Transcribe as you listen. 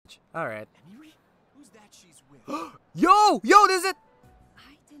All right. Emiri? Who's that she's with? Yo, this is it.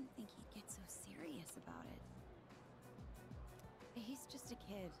 I didn't think he'd get so serious about it. He's just a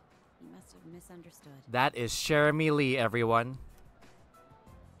kid. He must have misunderstood. That is Jeremy Lee, everyone.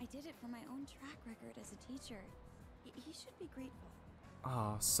 I did it for my own track record as a teacher. He should be grateful.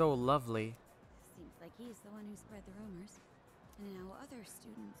 Oh, so lovely. Seems like he's the one who spread the rumors. And now other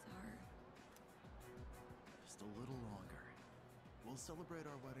students are... Just a little longer. We'll celebrate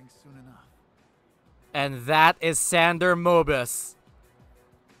our wedding soon enough. And that is Sander Mobus.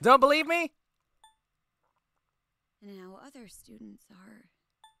 Don't believe me? And now other students are...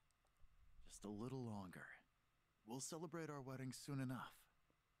 Just a little longer. We'll celebrate our wedding soon enough.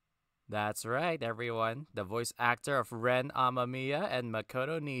 That's right, everyone. The voice actor of Ren Amamiya and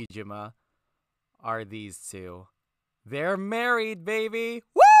Makoto Nijima are these two. They're married, baby!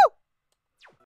 Woo!